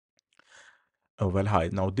Well, hi.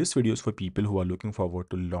 Now, this video is for people who are looking forward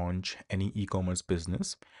to launch any e-commerce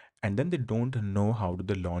business, and then they don't know how do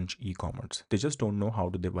they launch e-commerce. They just don't know how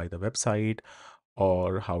do they buy the website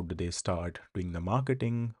or how do they start doing the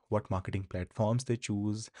marketing, what marketing platforms they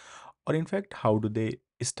choose, or in fact, how do they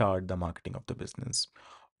start the marketing of the business.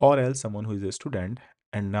 Or else someone who is a student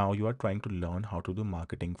and now you are trying to learn how to do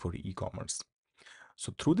marketing for e-commerce.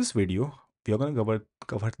 So through this video, we are going to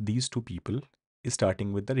cover these two people,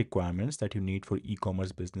 starting with the requirements that you need for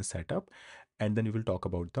e-commerce business setup, and then we will talk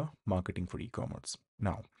about the marketing for e-commerce.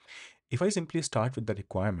 Now, if I simply start with the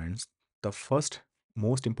requirements, the first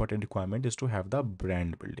most important requirement is to have the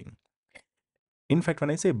brand building. In fact, when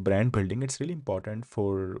I say brand building, it's really important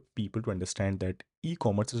for people to understand that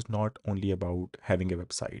e-commerce is not only about having a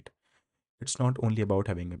website. It's not only about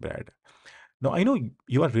having a brand. Now, I know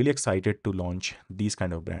you are really excited to launch these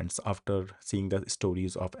kind of brands after seeing the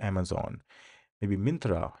stories of Amazon, maybe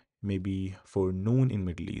Myntra, maybe for Noon in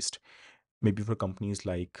Middle East, maybe for companies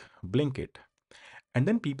like Blinkit. And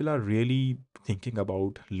then people are really thinking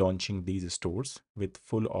about launching these stores with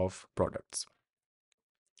full of products.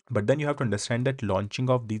 But then you have to understand that launching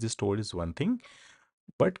of these stores is one thing,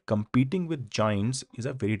 but competing with giants is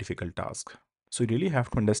a very difficult task. So you really have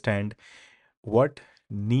to understand what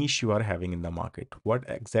niche you are having in the market, what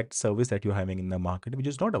exact service that you're having in the market which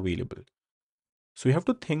is not available. So you have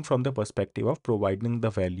to think from the perspective of providing the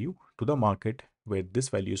value to the market where this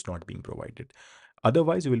value is not being provided.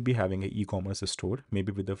 Otherwise, you will be having an e-commerce store,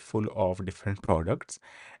 maybe with a full of different products,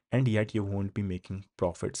 and yet you won't be making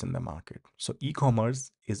profits in the market. So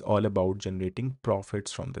e-commerce is all about generating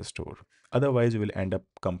profits from the store. Otherwise, you will end up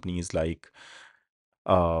companies like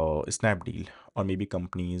Snapdeal, or maybe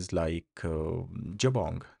companies like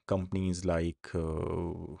Jabong, companies like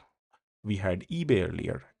we had eBay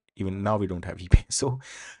earlier. Even now we don't have eBay. So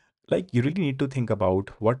like you really need to think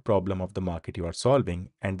about what problem of the market you are solving,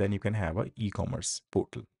 and then you can have a e-commerce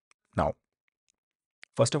portal. Now,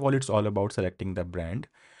 first of all, it's all about selecting the brand,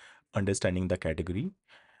 understanding the category,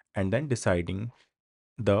 and then deciding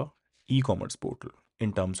the e-commerce portal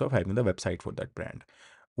in terms of having the website for that brand.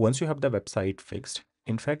 Once you have the website fixed,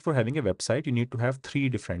 in fact, for having a website, you need to have three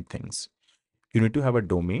different things. You need to have a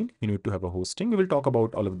domain, you need to have a hosting. We will talk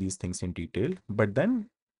about all of these things in detail. But then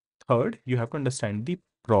third, you have to understand the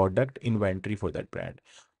product inventory for that brand.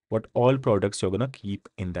 What all products you're going to keep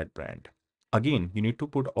in that brand. Again, you need to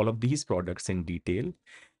put all of these products in detail.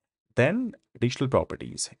 Then digital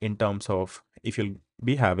properties in terms of if you'll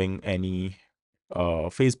be having any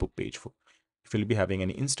Facebook page, if you'll be having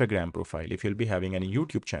any Instagram profile, if you'll be having any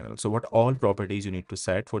YouTube channel. So what all properties you need to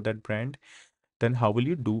set for that brand. Then how will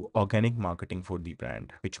you do organic marketing for the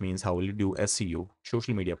brand, which means how will you do SEO,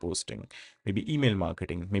 social media posting, maybe email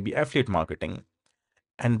marketing, maybe affiliate marketing.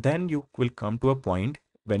 And then you will come to a point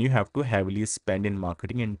when you have to heavily spend in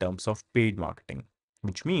marketing in terms of paid marketing,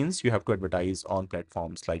 which means you have to advertise on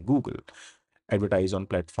platforms like Google, advertise on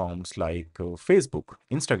platforms like Facebook,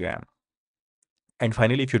 Instagram. And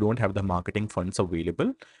finally, if you don't have the marketing funds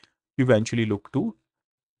available, you eventually look to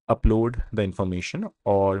upload the information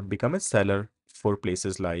or become a seller for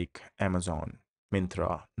places like Amazon,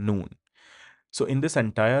 Myntra, Noon. So in this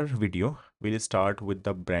entire video, we'll start with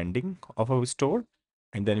the branding of our store,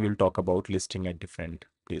 and then we'll talk about listing at different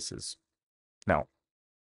places. Now,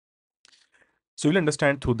 so you'll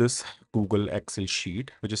understand through this Google Excel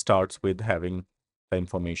sheet, which starts with having the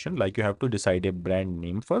information, like you have to decide a brand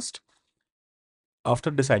name first. After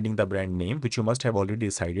deciding the brand name, which you must have already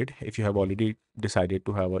decided, if you have already decided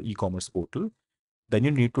to have an e-commerce portal, then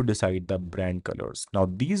you need to decide the brand colors. Now,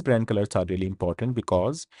 these brand colors are really important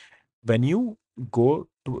because when you go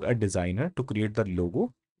to a designer to create the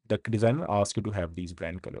logo, the designer asks you to have these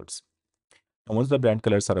brand colors. And once the brand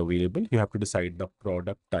colors are available, you have to decide the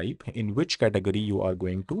product type in which category you are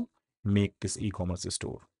going to make this e-commerce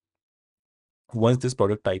store. Once this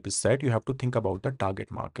product type is set, you have to think about the target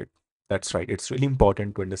market. That's right. It's really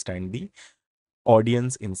important to understand the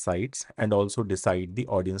audience insights and also decide the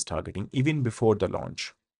audience targeting even before the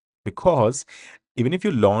launch. Because even if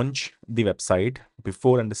you launch the website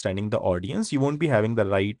before understanding the audience, you won't be having the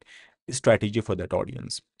right strategy for that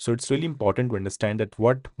audience. So it's really important to understand that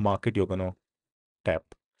what market you're going to tap.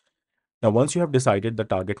 Now, once you have decided the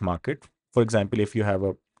target market, for example, if you have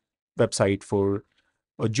a website for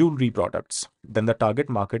jewelry products, then the target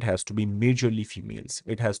market has to be majorly females.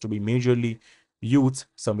 It has to be majorly youths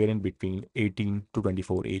somewhere in between 18 to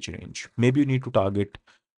 24 age range. Maybe you need to target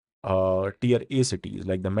tier A cities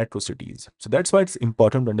like the metro cities. So that's why it's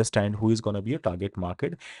important to understand who is going to be a target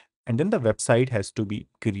market. And then the website has to be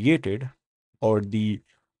created, or the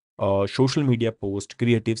social media post,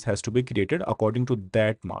 creatives has to be created according to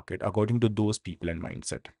that market, according to those people and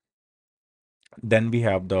mindset. Then we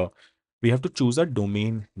have to choose a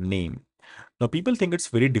domain name. Now, people think it's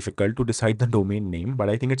very difficult to decide the domain name, but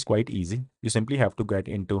I think it's quite easy. You simply have to get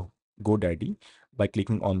into GoDaddy by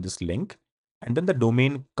clicking on this link, and then the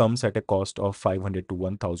domain comes at a cost of 500 to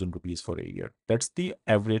 1000 rupees for a year. That's the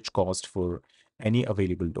average cost for any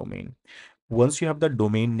available domain. Once you have the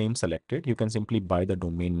domain name selected, you can simply buy the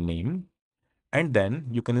domain name, and then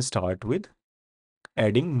you can start with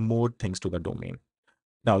adding more things to the domain.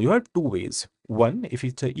 Now, you have two ways. One, if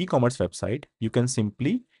it's an e-commerce website, you can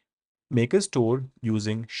simply make a store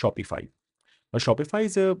using Shopify. Now, Shopify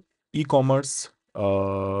is a e-commerce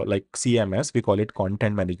like CMS, we call it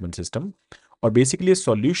content management system, or basically a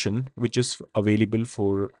solution which is available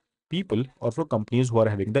for people or for companies who are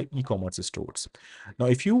having the e-commerce stores. Now,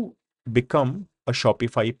 if you become a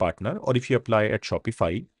Shopify partner or if you apply at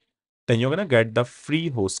Shopify, then you're gonna get the free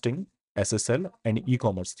hosting, SSL, and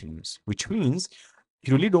e-commerce themes, which means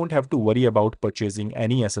you really don't have to worry about purchasing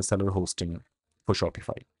any SSL or hosting for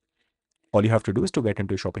Shopify. All you have to do is to get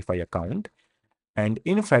into a Shopify account. And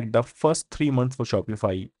in fact, the first 3 months for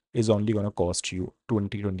Shopify is only going to cost you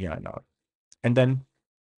 20 INR. And then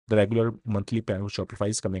the regular monthly plan with Shopify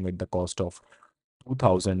is coming with the cost of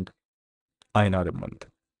 2000 INR a month.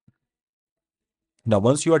 Now,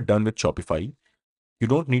 once you are done with Shopify, you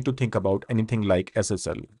don't need to think about anything like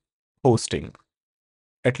SSL, hosting.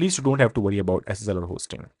 At least you don't have to worry about SSL or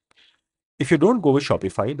hosting. If you don't go with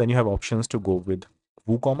Shopify, then you have options to go with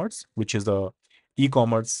WooCommerce, which is a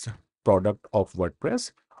e-commerce product of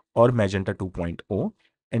WordPress, or Magenta 2.0.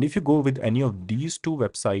 And if you go with any of these two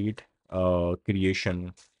website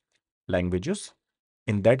creation languages,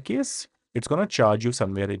 in that case, it's going to charge you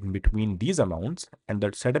somewhere in between these amounts, and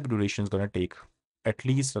that setup duration is going to take at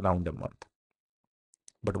least around a month.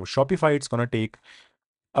 But with Shopify, it's going to take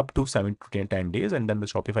up to 7 to 10 days, and then the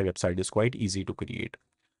Shopify website is quite easy to create.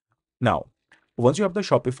 Now, once you have the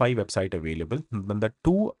Shopify website available, then the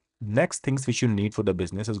two next things which you need for the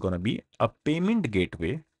business is going to be a payment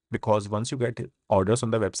gateway, because once you get orders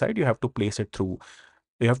on the website, you have to place it through,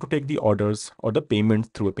 you have to take the orders or the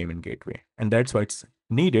payments through a payment gateway. And that's why it's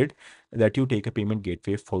needed that you take a payment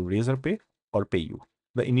gateway for Razorpay or PayU.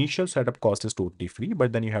 The initial setup cost is totally free,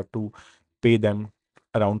 but then you have to pay them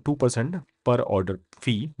around 2% per order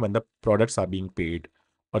fee when the products are being paid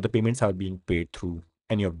or the payments are being paid through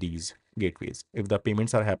any of these gateways. If the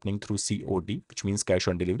payments are happening through COD, which means cash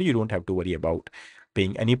on delivery, you don't have to worry about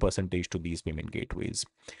paying any percentage to these payment gateways.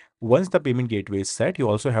 Once the payment gateway is set, you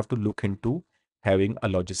also have to look into having a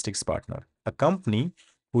logistics partner, a company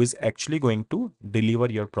who is actually going to deliver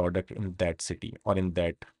your product in that city or in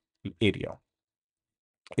that area.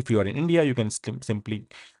 If you are in India, you can simply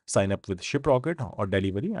sign up with ShipRocket or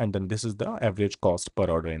delivery, and then this is the average cost per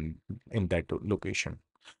order in that location.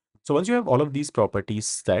 So once you have all of these properties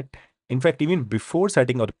set, in fact, even before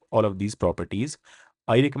setting up all of these properties,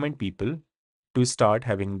 I recommend people to start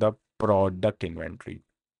having the product inventory.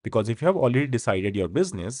 Because if you have already decided your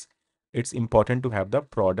business, it's important to have the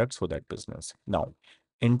products for that business. Now,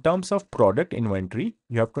 in terms of product inventory,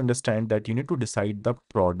 you have to understand that you need to decide the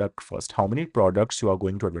product first. How many products you are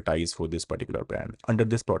going to advertise for this particular brand, under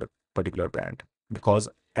this product particular brand. Because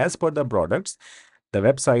as per the products, the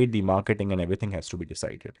website, the marketing, and everything has to be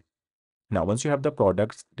decided. Now, once you have the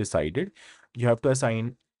products decided, you have to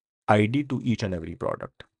assign ID to each and every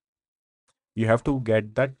product. You have to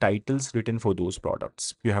get the titles written for those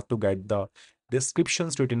products. You have to get the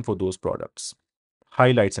descriptions written for those products,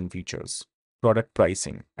 highlights and features, product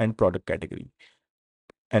pricing, and product category.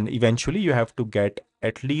 And eventually, you have to get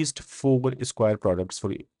at least 4 square products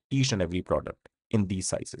for each and every product in these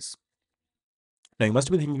sizes. Now, you must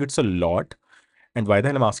be thinking it's a lot. And why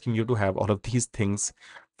then I'm asking you to have all of these things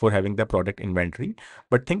for having the product inventory.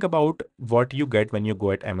 But think about what you get when you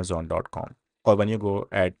go at Amazon.com or when you go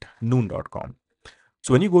at Noon.com.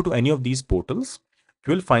 So when you go to any of these portals,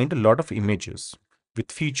 you will find a lot of images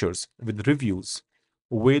with features, with reviews,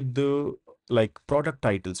 with the like product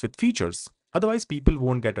titles, with features. Otherwise, people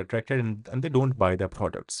won't get attracted and they don't buy their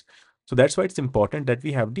products. So that's why it's important that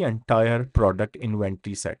we have the entire product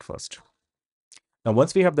inventory set first. Now,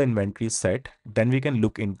 once we have the inventory set, then we can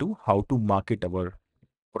look into how to market our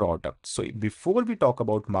product. So before we talk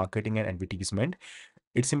about marketing and advertisement,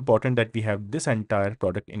 it's important that we have this entire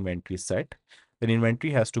product inventory set. Then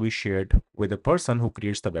inventory has to be shared with the person who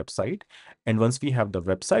creates the website. And once we have the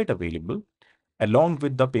website available, along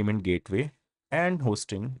with the payment gateway and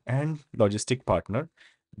hosting and logistic partner,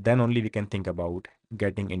 then only we can think about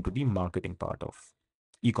getting into the marketing part of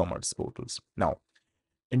e-commerce portals. Now,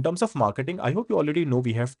 In terms of marketing, I hope you already know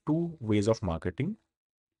we have two ways of marketing.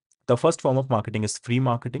 The first form of marketing is free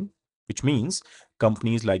marketing, which means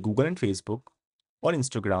companies like Google and Facebook or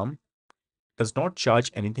Instagram does not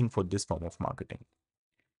charge anything for this form of marketing.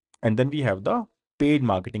 And then we have the paid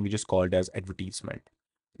marketing, which is called as advertisement.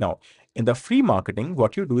 Now, in the free marketing,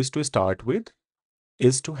 what you do is to start with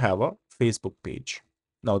is to have a Facebook page.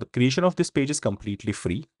 Now, the creation of this page is completely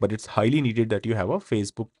free, but it's highly needed that you have a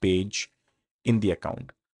Facebook page in the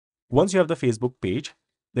account. Once you have the Facebook page,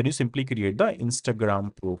 then you simply create the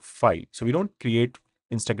Instagram profile. So we don't create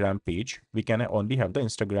Instagram page. We can only have the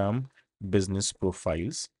Instagram business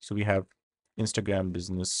profiles. So we have Instagram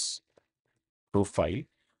business profile.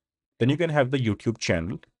 Then you can have the YouTube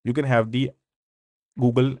channel. You can have the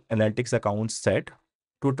Google Analytics account set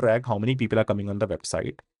to track how many people are coming on the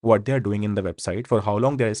website, what they are doing in the website, for how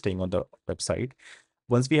long they are staying on the website.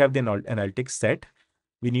 Once we have the analytics set,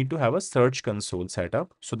 we need to have a search console set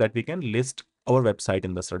up so that we can list our website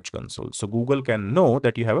in the search console. So Google can know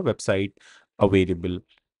that you have a website available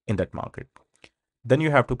in that market. Then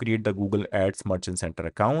you have to create the Google Ads Merchant Center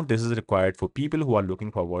account. This is required for people who are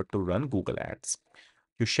looking forward to run Google Ads.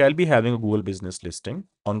 You shall be having a Google business listing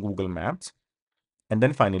on Google Maps. And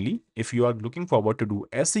then finally, if you are looking forward to do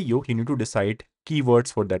SEO, you need to decide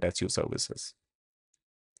keywords for that SEO services.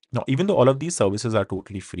 Now, even though all of these services are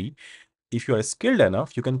totally free, if you are skilled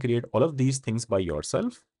enough, you can create all of these things by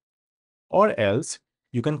yourself, or else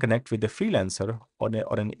you can connect with a freelancer or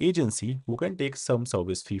an agency who can take some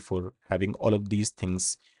service fee for having all of these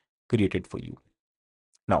things created for you.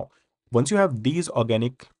 Now, once you have these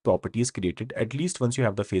organic properties created, at least once you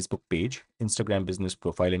have the Facebook page, Instagram business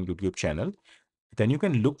profile, and YouTube channel, then you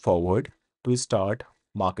can look forward to start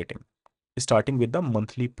marketing, starting with the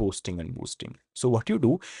monthly posting and boosting. So what you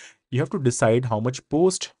do, you have to decide how much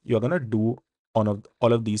post you're going to do on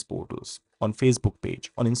all of these portals, on Facebook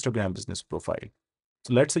page, on Instagram business profile.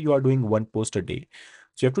 So let's say you are doing one post a day.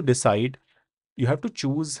 So you have to decide, you have to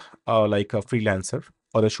choose like a freelancer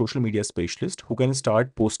or a social media specialist who can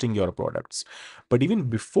start posting your products. But even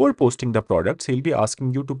before posting the products, he'll be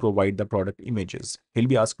asking you to provide the product images. He'll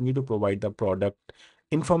be asking you to provide the product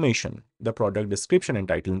information, the product description and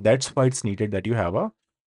title. That's why it's needed that you have a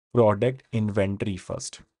product inventory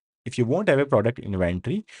first. If you won't have a product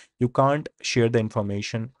inventory, you can't share the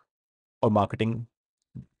information or marketing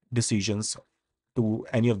decisions to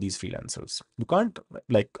any of these freelancers. You can't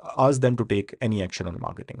like ask them to take any action on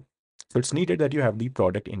marketing. So it's needed that you have the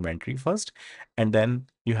product inventory first, and then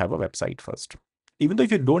you have a website first. Even though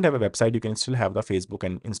if you don't have a website, you can still have the Facebook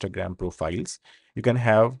and Instagram profiles. You can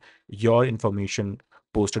have your information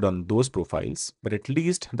posted on those profiles, but at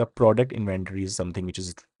least the product inventory is something which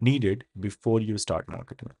is needed before you start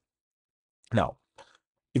marketing. Now,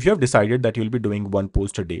 if you have decided that you'll be doing one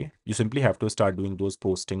post a day, you simply have to start doing those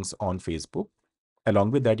postings on Facebook.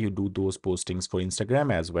 Along with that, you do those postings for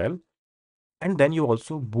Instagram as well. And then you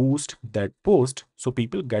also boost that post so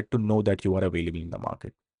people get to know that you are available in the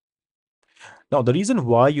market. Now, the reason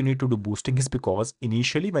why you need to do boosting is because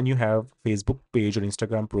initially, when you have Facebook page or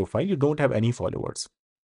Instagram profile, you don't have any followers.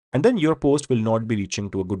 And then your post will not be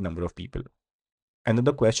reaching to a good number of people. And then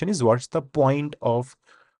the question is, what's the point of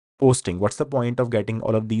posting? What's the point of getting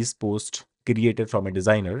all of these posts created from a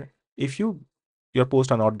designer if your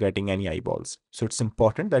posts are not getting any eyeballs? So it's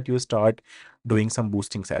important that you start doing some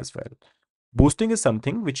boostings as well. Boosting is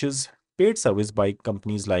something which is paid service by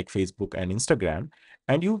companies like Facebook and Instagram,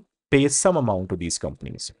 and you pay some amount to these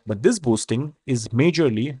companies. But this boosting is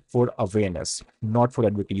majorly for awareness, not for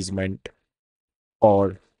advertisement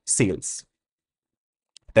or sales.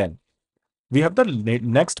 Then we have the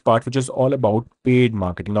next part, which is all about paid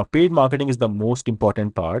marketing. Now, paid marketing is the most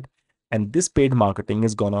important part, and this paid marketing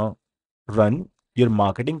is gonna run your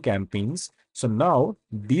marketing campaigns. So now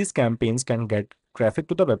these campaigns can get traffic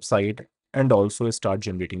to the website and also start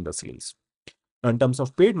generating the sales. Now, in terms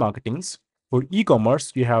of paid marketings for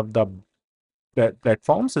e-commerce, you have the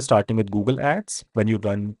platforms starting with Google Ads when you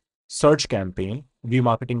run search campaign,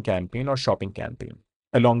 remarketing campaign, or shopping campaign,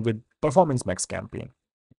 along with performance max campaign.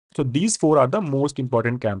 So these four are the most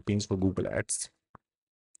important campaigns for Google Ads.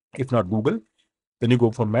 If not Google, then you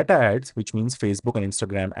go for Meta ads, which means Facebook and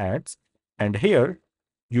Instagram ads. And here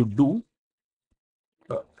you do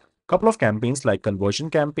a couple of campaigns like conversion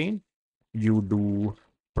campaign, you do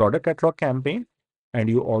product catalog campaign, and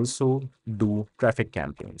you also do traffic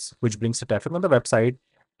campaigns, which brings the traffic on the website.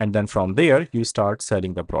 And then from there, you start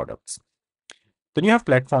selling the products. Then you have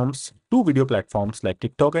platforms, two video platforms like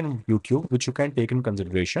TikTok and YouTube, which you can take in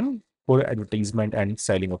consideration for advertisement and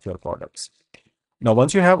selling of your products. Now,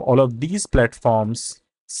 once you have all of these platforms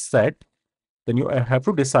set, then you have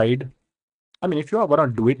to decide I mean, if you are going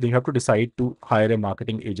to do it, then you have to decide to hire a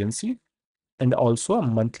marketing agency and also a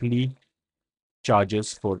monthly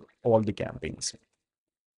charges for all the campaigns.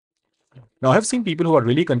 Now, I have seen people who are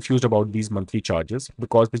really confused about these monthly charges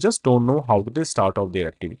because they just don't know how do they start off their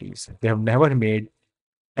activities. They have never made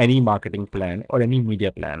any marketing plan or any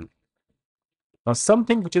media plan. Now,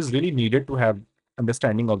 something which is really needed to have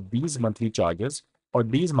understanding of these monthly charges or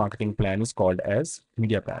these marketing plan is called as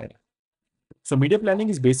media planning. So media planning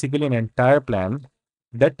is basically an entire plan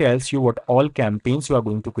that tells you what all campaigns you are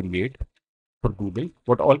going to create for Google,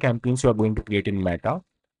 what all campaigns you are going to create in Meta,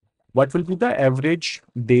 what will be the average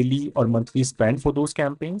daily or monthly spend for those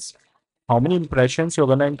campaigns, how many impressions you're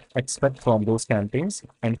going to expect from those campaigns,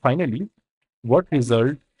 and finally, what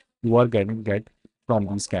result you are going to get from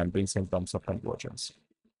these campaigns in terms of conversions.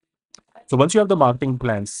 So once you have the marketing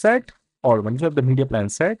plan set, or once you have the media plan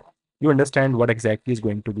set, you understand what exactly is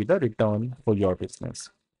going to be the return for your business.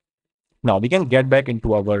 Now we can get back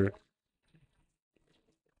into our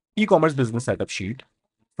e-commerce business setup sheet,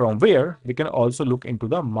 from where we can also look into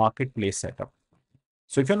the marketplace setup.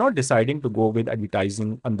 So if you're not deciding to go with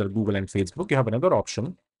advertising under Google and Facebook, you have another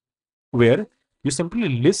option where you simply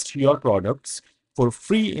list your products for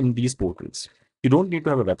free in these portals. You don't need to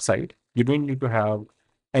have a website. You don't need to have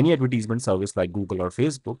any advertisement service like Google or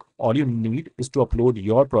Facebook. All you need is to upload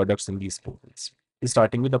your products in these portals.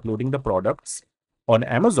 Starting with uploading the products on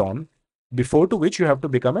Amazon, before to which you have to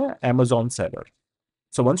become an Amazon seller.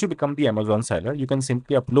 So once you become the Amazon seller, you can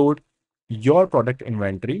simply upload your product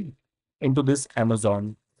inventory into this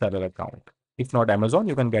Amazon seller account. If not Amazon,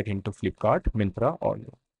 you can get into Flipkart, Myntra, or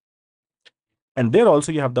and there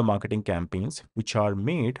also you have the marketing campaigns which are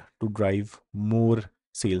made to drive more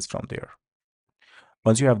sales from there.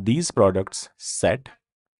 Once you have these products set,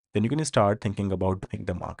 then you can start thinking about doing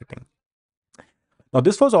the marketing. Now,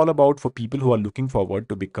 this was all about for people who are looking forward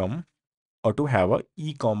to become or to have a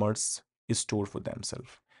e-commerce store for themselves.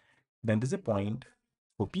 Then there's a point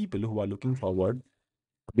for people who are looking forward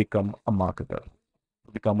to become a marketer,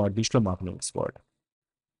 to become a digital marketing expert.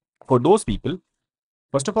 For those people,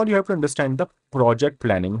 first of all, you have to understand the project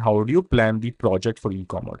planning. How do you plan the project for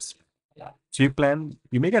e-commerce? So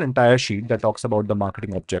you make an entire sheet that talks about the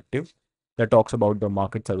marketing objective, that talks about the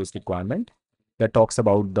market service requirement, that talks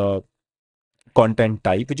about the content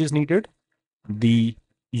type which is needed, the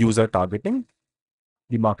user targeting,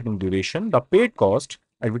 the marketing duration, the paid cost,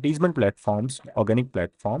 advertisement platforms, organic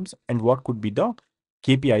platforms, and what could be the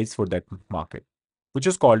KPIs for that market, which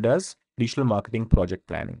is called as digital marketing project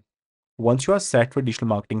planning. Once you are set for digital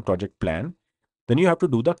marketing project plan, then you have to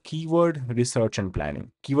do the keyword research and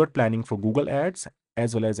planning, keyword planning for Google Ads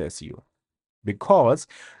as well as SEO. Because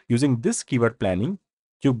using this keyword planning,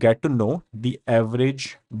 you get to know the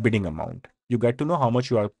average bidding amount. You get to know how much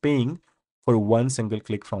you are paying for one single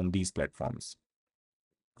click from these platforms.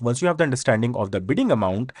 Once you have the understanding of the bidding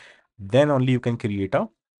amount, then only you can create a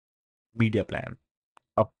media plan,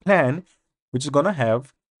 a plan which is going to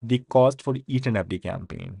have the cost for each and every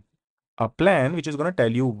campaign, a plan which is going to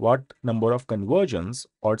tell you what number of conversions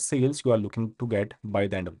or sales you are looking to get by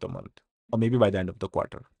the end of the month or maybe by the end of the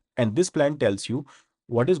quarter. And this plan tells you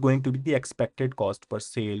what is going to be the expected cost per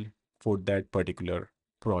sale for that particular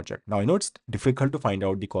project. Now, I know it's difficult to find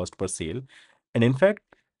out the cost per sale. And in fact,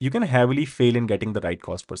 you can heavily fail in getting the right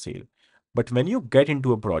cost per sale. But when you get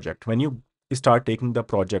into a project, when you start taking the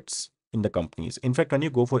projects in the companies, in fact, when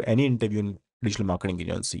you go for any interview in digital marketing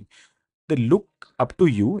agency, they look up to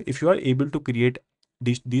you if you are able to create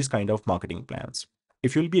these kind of marketing plans.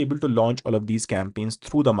 If you'll be able to launch all of these campaigns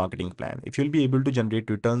through the marketing plan, if you'll be able to generate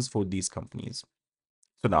returns for these companies.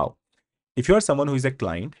 So now, if you are someone who is a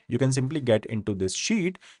client, you can simply get into this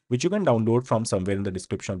sheet, which you can download from somewhere in the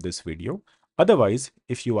description of this video. Otherwise,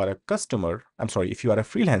 if you are a customer, if you are a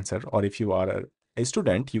freelancer or if you are a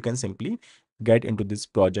student, you can simply get into this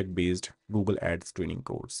project-based Google Ads training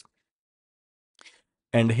course.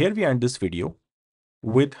 And here we end this video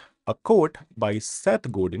with a quote by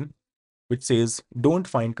Seth Godin, which says, "Don't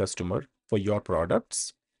find customer for your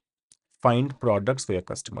products, find products for your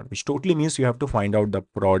customer," which totally means you have to find out the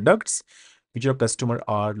products which your customer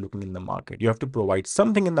are looking in the market. You have to provide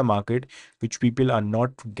something in the market which people are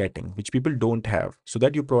not getting, which people don't have, so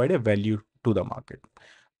that you provide a value to the market.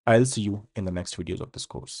 I'll see you in the next videos of this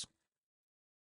course.